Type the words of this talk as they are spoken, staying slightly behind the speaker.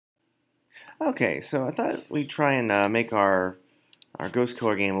Okay, so I thought we'd try and make our ghost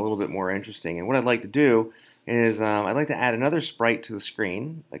killer game a little bit more interesting. And what I'd like to do is I'd like to add another sprite to the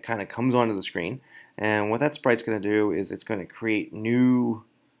screen that kind of comes onto the screen. And what that sprite's going to do is it's going to create new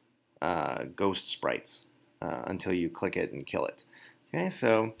ghost sprites until you click it and kill it. Okay,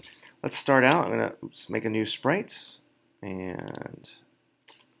 so let's start out. I'm going to make a new sprite. And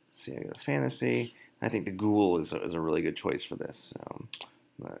let's see, I go to fantasy. I think the ghoul is a really good choice for this. So I'm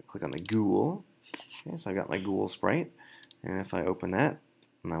going to click on the ghoul. Okay, so I've got my ghoul sprite. And if I open that,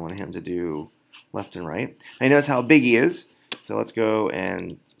 and I want him to do left and right. Now you notice how big he is. So let's go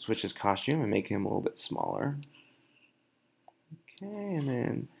and switch his costume and make him a little bit smaller. Okay, and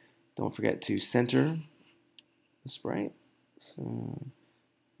then don't forget to center the sprite. So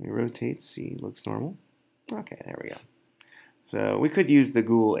he rotates, he looks normal. Okay, there we go. So we could use the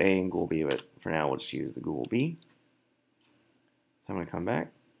ghoul A and ghoul B, but for now we'll just use the ghoul B. So I'm going to come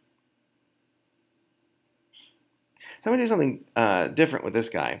back. So I'm going to do something different with this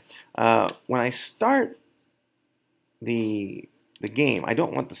guy. When I start the game, I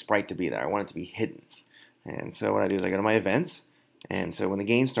don't want the sprite to be there. I want it to be hidden. And so what I do is I go to my events. And so when the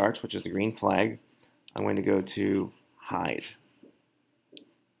game starts, which is the green flag, I'm going to go to hide.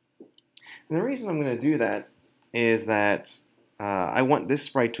 And the reason I'm going to do that is that I want this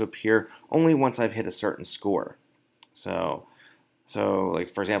sprite to appear only once I've hit a certain score. So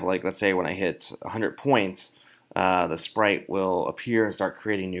like for example, like let's say when I hit 100 points, the sprite will appear and start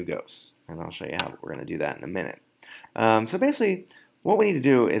creating new ghosts. And I'll show you how we're going to do that in a minute. So basically, what we need to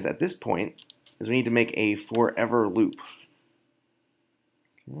do is at this point, is we need to make a forever loop.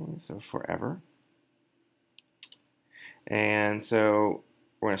 Okay, so forever. And so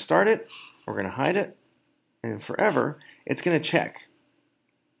we're going to start it, we're going to hide it, and forever, it's going to check.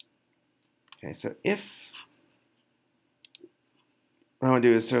 Okay, so if what I want to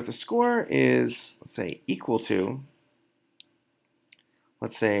do is, so if the score is, let's say, equal to,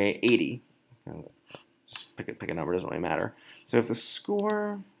 let's say, 80, just pick a number, doesn't really matter. So if the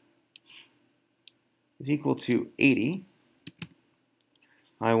score is equal to 80,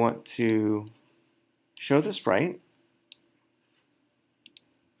 I want to show the sprite.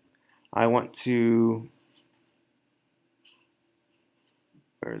 I want to,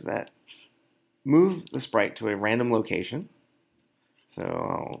 where is that? Move the sprite to a random location.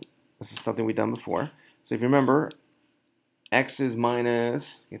 So this is something we've done before. So if you remember, x is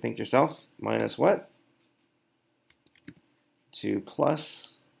minus, you think to yourself, minus what? To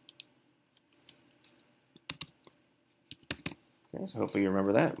plus. Okay, so hopefully you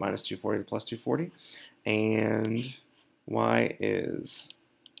remember that. Minus 240 to plus 240. And y is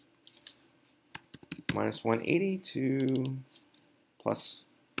minus 180 to plus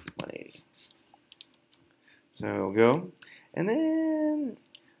 180. So go. And then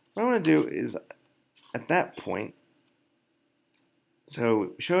what I want to do is at that point, so we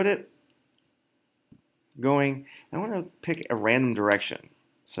showed it going, I want to pick a random direction.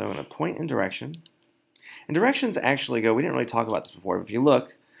 So I'm going to point in direction. And directions actually go, we didn't really talk about this before, but if you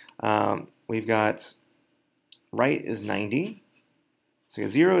look, we've got right is 90. So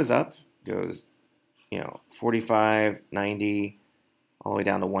 0 is up, goes 45, 90, all the way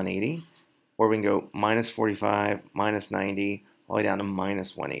down to 180. Or we can go minus 45, minus 90, all the way down to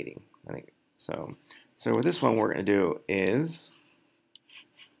minus 180. I think so. So with this one, what we're going to do is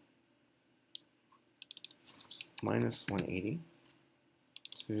minus 180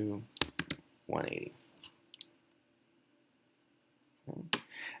 to 180. Okay.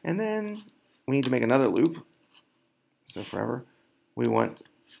 And then we need to make another loop. So forever, we want,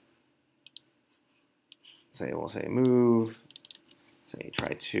 we'll say move. Say try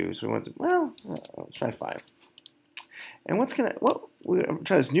 2, so we want to, well, let's try 5. And we'll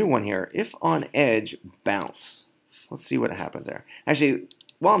try this new one here. If on edge, bounce. Let's see what happens there. Actually,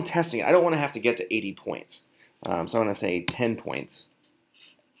 while I'm testing it, I don't want to have to get to 80 points. So I'm going to say 10 points.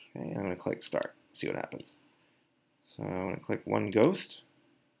 Okay, I'm going to click start, see what happens. So I'm going to click one ghost.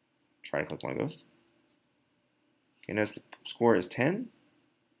 Try to click one ghost. Okay, notice the score is 10.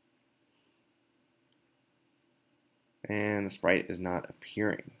 And the sprite is not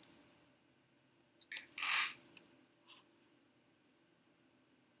appearing.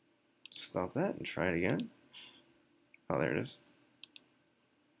 Stop that and try it again. Oh, there it is.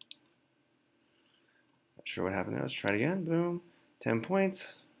 Not sure what happened there. Let's try it again. Boom. 10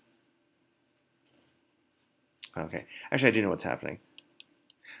 points. Okay. Actually, I do know what's happening.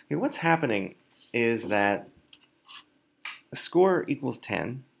 Okay, what's happening is that the score equals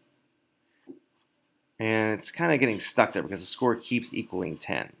 10. And it's kind of getting stuck there because the score keeps equaling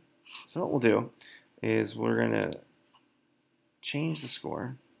 10. So what we'll do is we're going to change the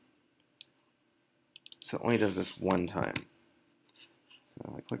score So it only does this one time. So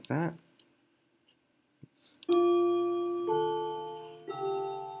I click that. Oops.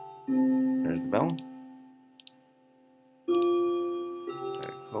 There's the bell. So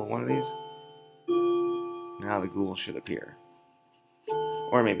I kill one of these. Now the ghoul should appear.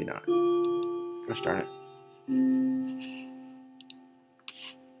 Or maybe not. Gosh darn it.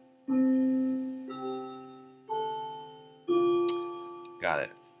 Got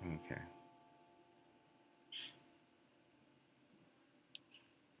it. Okay.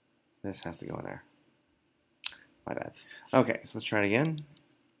 This has to go in there. My bad. Okay, so let's try it again.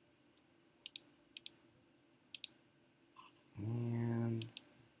 And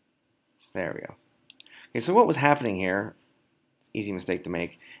there we go. Okay, so what was happening here, it's an easy mistake to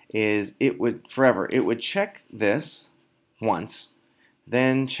make, is it would check this once,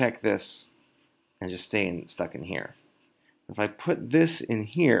 then check this, and just stay stuck in here. If I put this in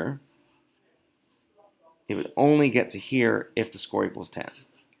here, it would only get to here if the score equals 10.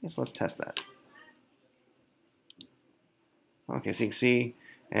 Okay, so let's test that. Okay, so you can see,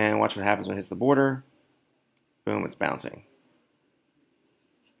 and watch what happens when it hits the border. Boom, it's bouncing.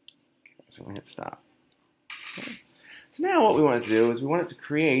 Okay, so we hit stop. Okay. So now what we want it to do is we want it to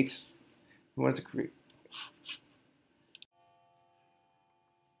create,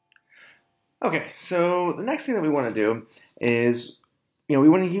 Okay, so the next thing that we want to do is, we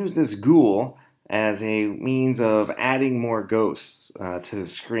want to use this ghoul as a means of adding more ghosts to the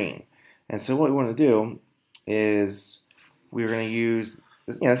screen. And so what we want to do is we're going to use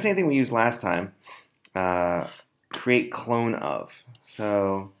the same thing we used last time, create clone of.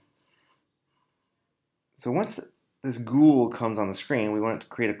 So once this ghoul comes on the screen, we want it to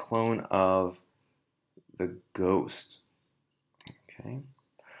create a clone of the ghost. Okay.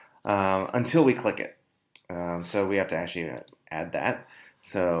 Until we click it. So we have to actually add that.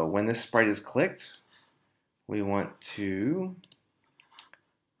 So when this sprite is clicked, we want to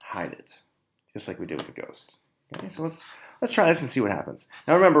hide it, just like we did with the ghost. Okay, so let's try this and see what happens.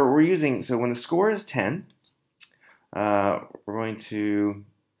 Now remember, so when the score is 10, we're going to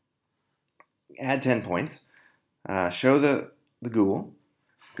add 10 points, show the ghoul,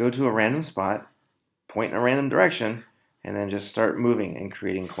 go to a random spot, point in a random direction, and then just start moving and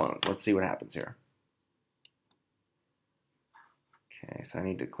creating clones. Let's see what happens here. Okay, so I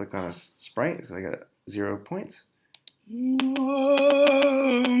need to click on a sprite because I got 0 points.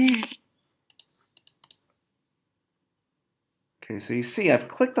 Okay, so you see I've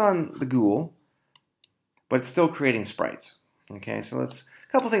clicked on the ghoul, but it's still creating sprites. Okay, so a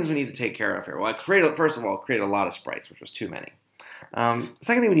couple things we need to take care of here. Well, first of all, create a lot of sprites, which was too many.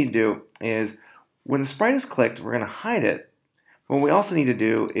 Second thing we need to do is when the sprite is clicked, we're going to hide it. What we also need to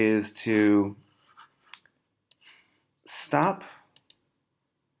do is to stop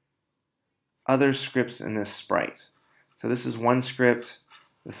other scripts in this sprite. So this is one script,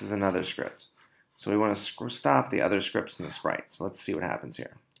 this is another script. So we want to stop the other scripts in the sprite. So let's see what happens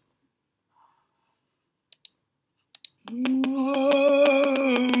here.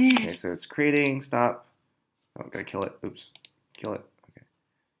 Okay, so it's creating, stop. Oh, gotta kill it. Oops, kill it. Okay.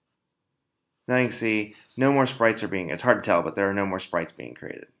 Now you can see no more sprites are it's hard to tell, but there are no more sprites being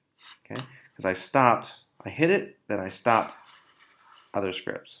created. Okay, because I hit it, then I stopped other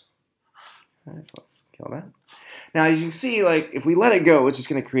scripts. Okay, so let's kill that. Now as you can see, like if we let it go, it's just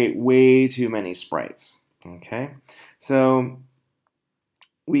going to create way too many sprites. Okay, so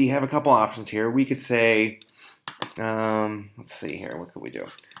we have a couple options here. We could say, let's see here, what could we do?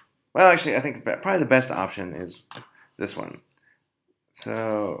 Well, actually, I think probably the best option is this one.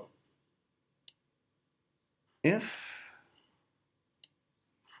 So what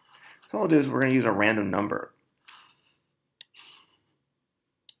we'll do is we're going to use a random number.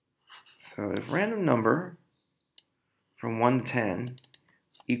 So if random number from 1 to 10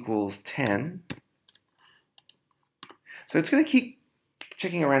 equals 10, so it's going to keep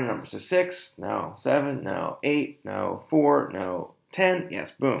checking a random number. So 6, no. 7, no. 8, no. 4, no. 10,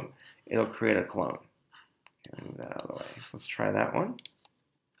 yes, boom. It'll create a clone. Okay, move that out of the way. So let's try that one.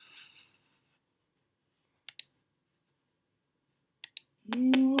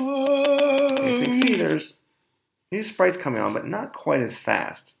 Okay, so you can see there's new sprites coming on, but not quite as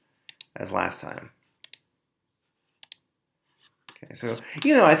fast as last time. Okay, so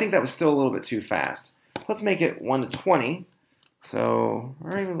I think that was still a little bit too fast. So let's make it 1 to 20. So,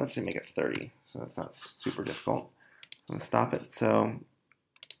 or even let's say make it 30. So that's not super difficult. Let's stop it. So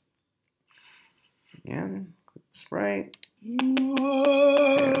again, click the sprite. Okay,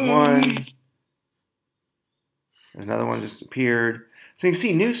 there's one. There's another one just appeared. So you can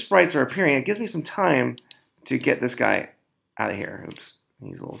see new sprites are appearing. It gives me some time to get this guy out of here. Oops,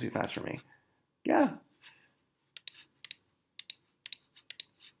 he's a little too fast for me. Yeah,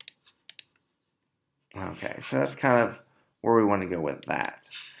 Okay, so that's kind of where we want to go with that.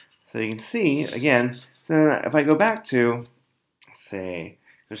 So you can see, again, so then if I go back to, let's say,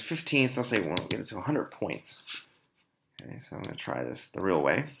 there's 15, so I'll say we'll get it to 100 points. Okay, so I'm going to try this the real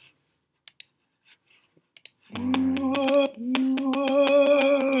way.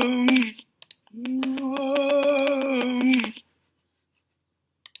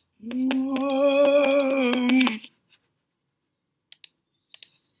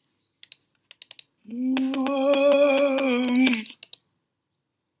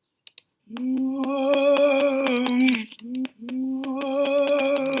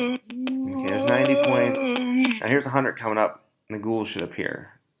 Okay, there's 90 points. Now here's 100 coming up, and the ghoul should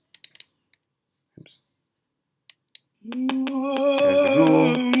appear. Oops. There's the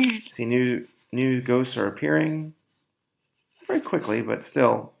ghoul. See, new ghosts are appearing very quickly, but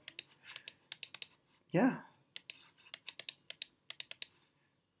still, yeah.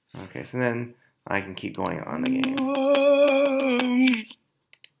 Okay, so then I can keep going on the game.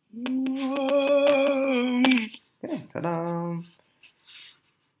 Okay, ta-da!